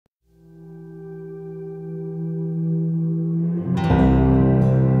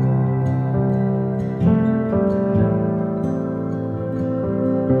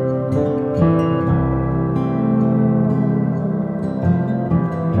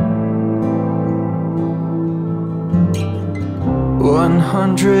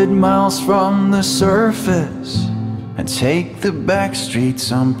100 miles from the surface, I take the back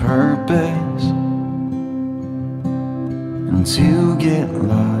streets on purpose, and to get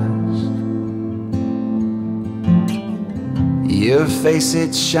lost. Your face,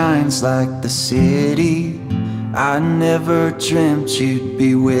 it shines like the city. I never dreamt you'd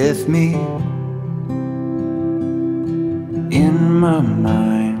be with me. In my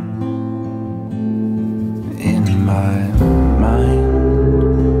mind, in my mind.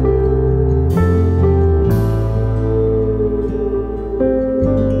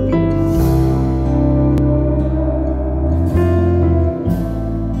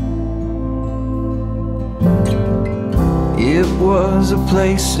 It was a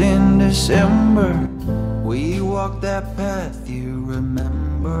place in December. We walked that path, you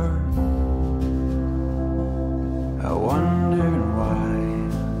remember. I wondered why.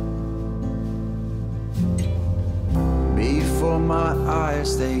 Before my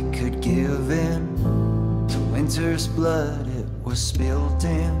eyes they could give in to winter's blood, it was spilled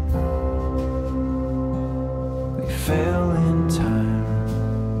in. We fell in time.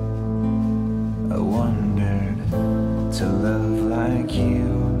 I wondered, to love like you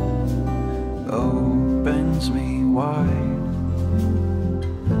opens me wide,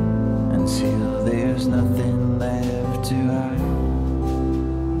 until there's nothing left to hide.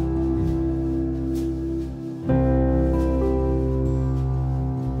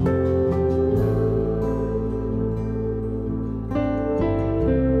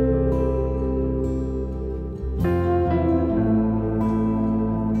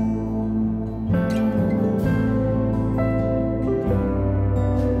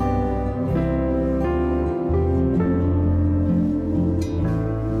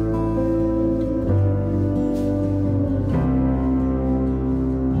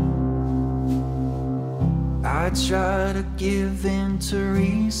 I try to give in to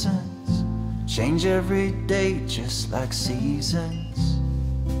reasons, change every day just like seasons.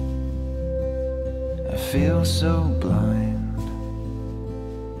 I feel so blind,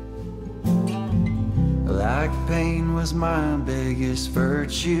 like pain was my biggest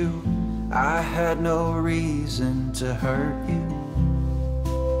virtue. I had no reason to hurt you.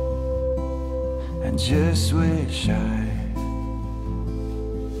 I just wish I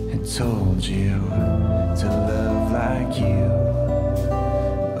had told you to love like you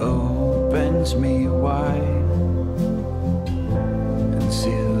opens me wide,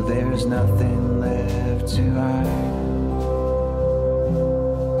 until there's nothing left to hide.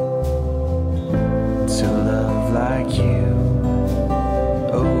 To love like you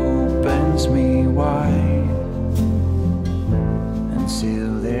opens me wide,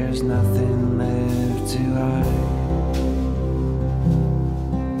 until there's nothing left to hide.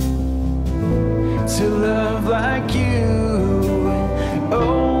 To love like you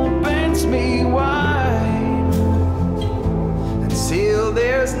opens me wide, until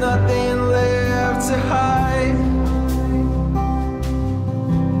there's nothing left to hide.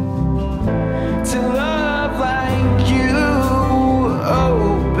 To love like you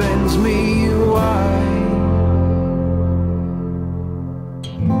opens me wide,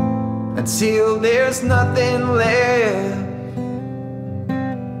 until there's nothing left.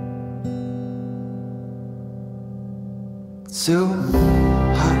 So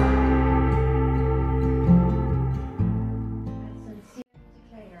high.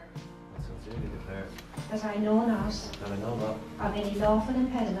 Sincerely declare that I know not of any lawful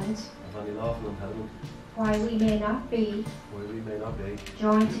impediment why we may not be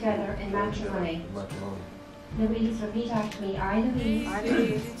joined together in matrimony. Louise, repeat after me. I,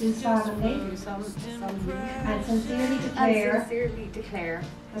 Louise, do solemnly and sincerely declare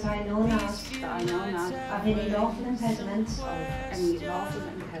that I know not of any lawful impediment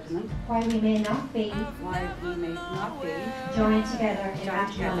why we may not be joined together in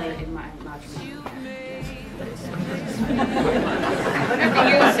matrimony. Whatever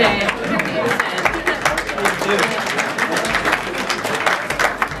you say.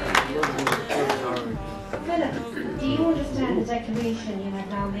 Philip, do you understand the declaration you have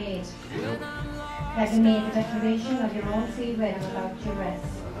now made? Have you made the declaration of your own free will without duress?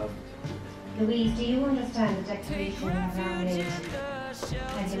 Louise, do you understand the declaration you have now made?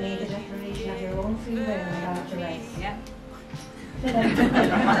 Have you made the declaration of your own free will without duress? Yeah.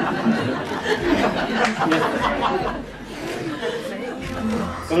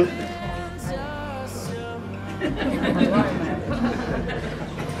 Philip.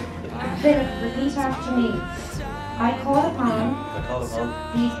 Philip, repeat after me. I call upon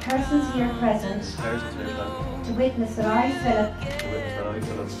these persons here present to witness that I, Philip,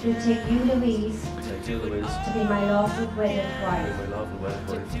 do take you, Louise, to be my lawful wedded wife.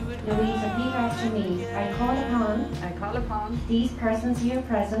 Louise, repeat after me. I call upon these persons here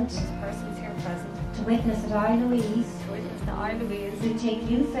present to witness that I, Louise, do take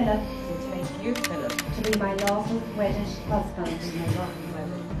you, Philip, to be my lawful wedded husband.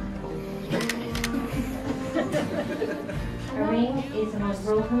 A ring is an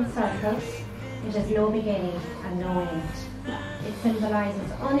unbroken circle. It has no beginning and no end. It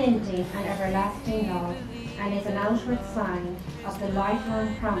symbolises unending and everlasting love and is an outward sign of the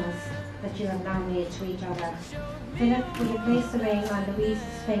lifelong promise that you have now made to each other. Philip, will you place the ring on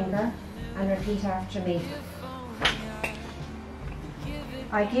Louise's finger and repeat after me?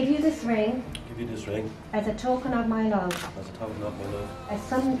 I give you this ring as a token of my love,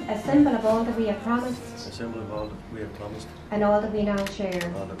 a symbol of all that we have promised, and all that we now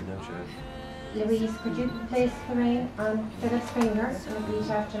share. Louise, could you place the ring on Philip's finger and repeat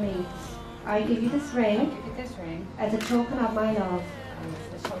after me? I give you this ring as a token of my love,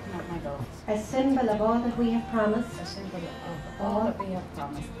 a symbol of all that we have promised,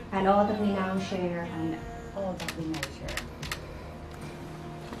 and all that we now share.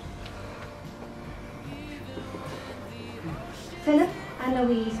 Philip and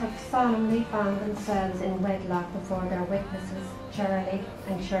Louise have solemnly bound themselves in wedlock before their witnesses, Charlie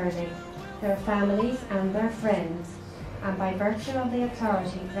and Shirley, their families and their friends, and by virtue of the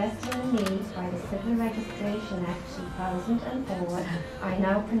authority vested in me by the Civil Registration Act 2004, I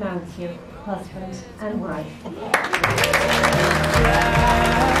now pronounce you husband and wife.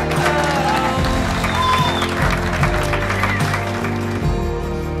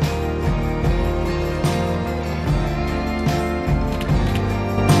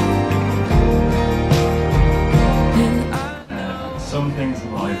 Some things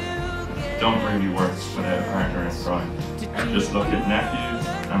in life don't really work without a partner in crime. Just look at nephews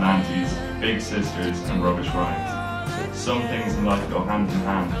and aunties, big sisters and rubbish rhymes. Some things in life go hand in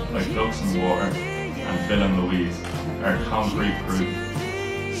hand, like ducks in water, and Phil and Louise are concrete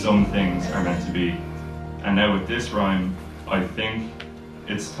proof. Some things are meant to be. And now with this rhyme, I think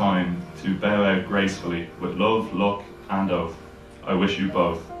it's time to bow out gracefully with love, luck and oath. I wish you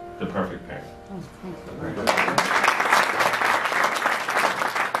both the perfect pair.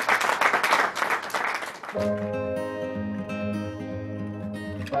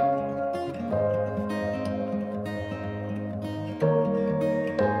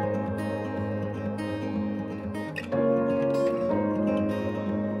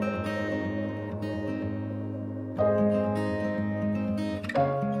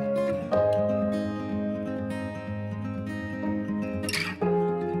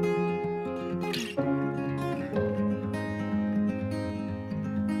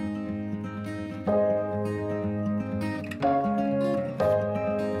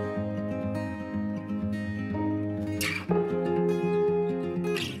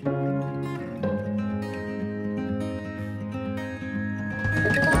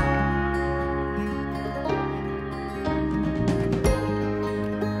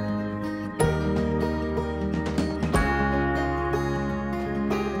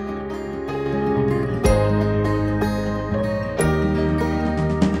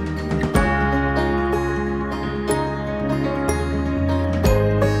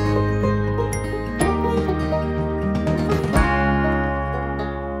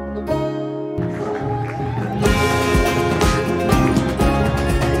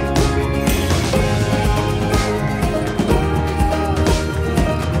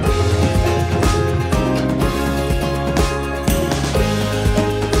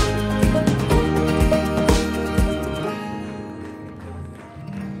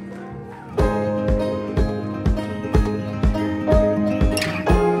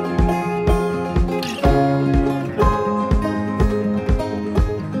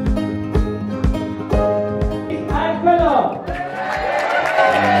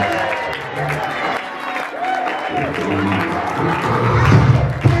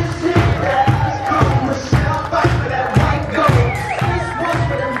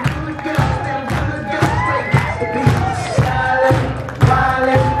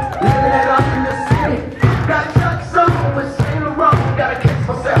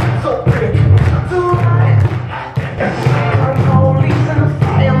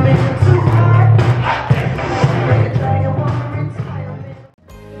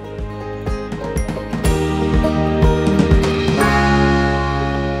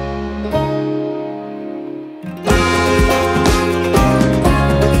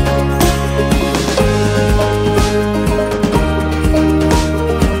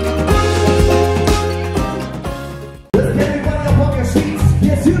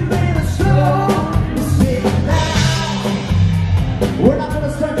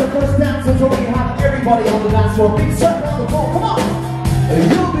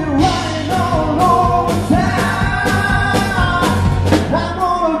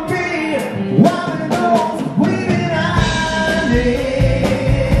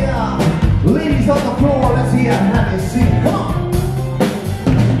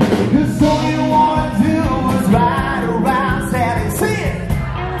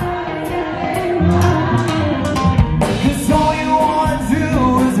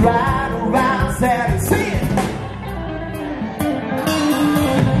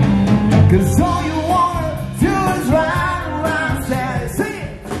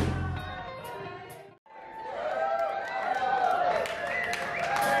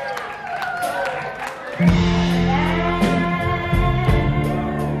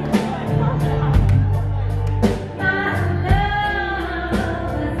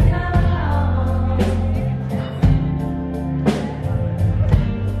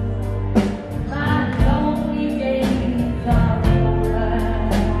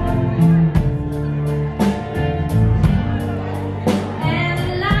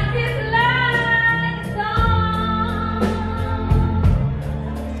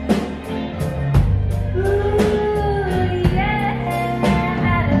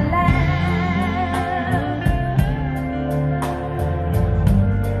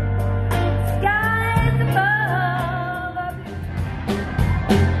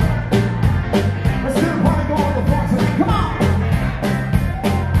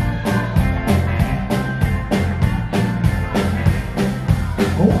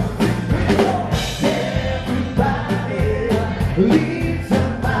 Lead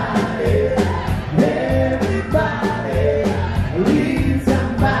somebody, everybody. Lead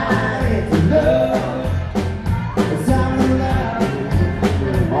somebody to love. Some love.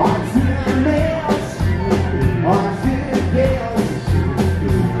 Or something else. Or something else.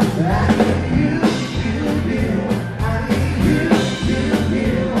 I need you, you. I need you,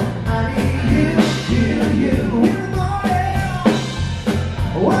 you. I need you, you.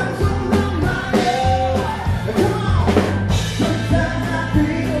 What's on my mind? Come on. Sometimes I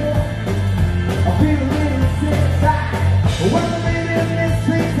feel a little sick inside. When I'm in this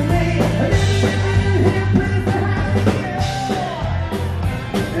place to me, I need you here, please, to have you.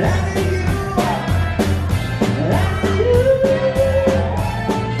 I need you. I need you.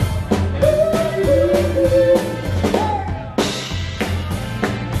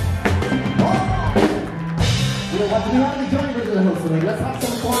 You know what? We have the joint version of the house today. Let's have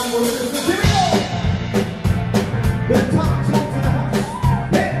some fun with this. Here we go. The top jump to the house.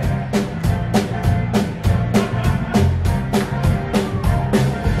 Hey.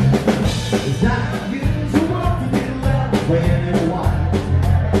 It's not unusual to be loved by anyone.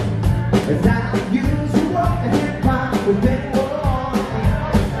 It's not unusual to hit by with anyone.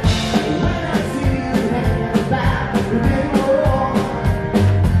 When I see you hanging back with anyone,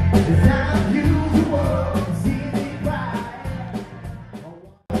 it's not unusual to see me cry.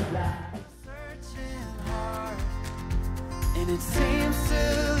 Searching hard, and it seems to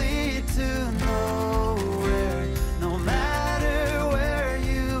lead to nowhere. No matter where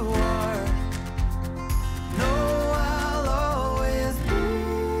you are, no, I'll always be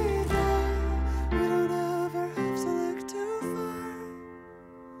there. You don't ever have to look too far.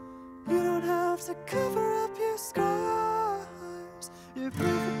 You don't have to cover up your scars. You're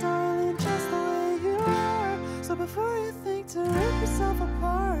perfect, darling, just the way you are. So before you think to rip yourself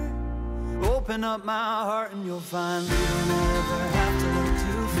apart, open up my heart and you'll find you don't ever have to look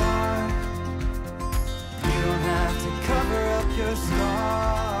too far. You don't have to cover up your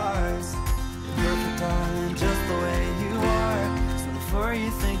scars. You're perfect, darling, just the way you are. So before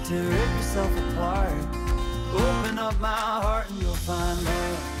you think to rip yourself apart, open up my heart and you'll find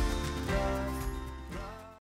love.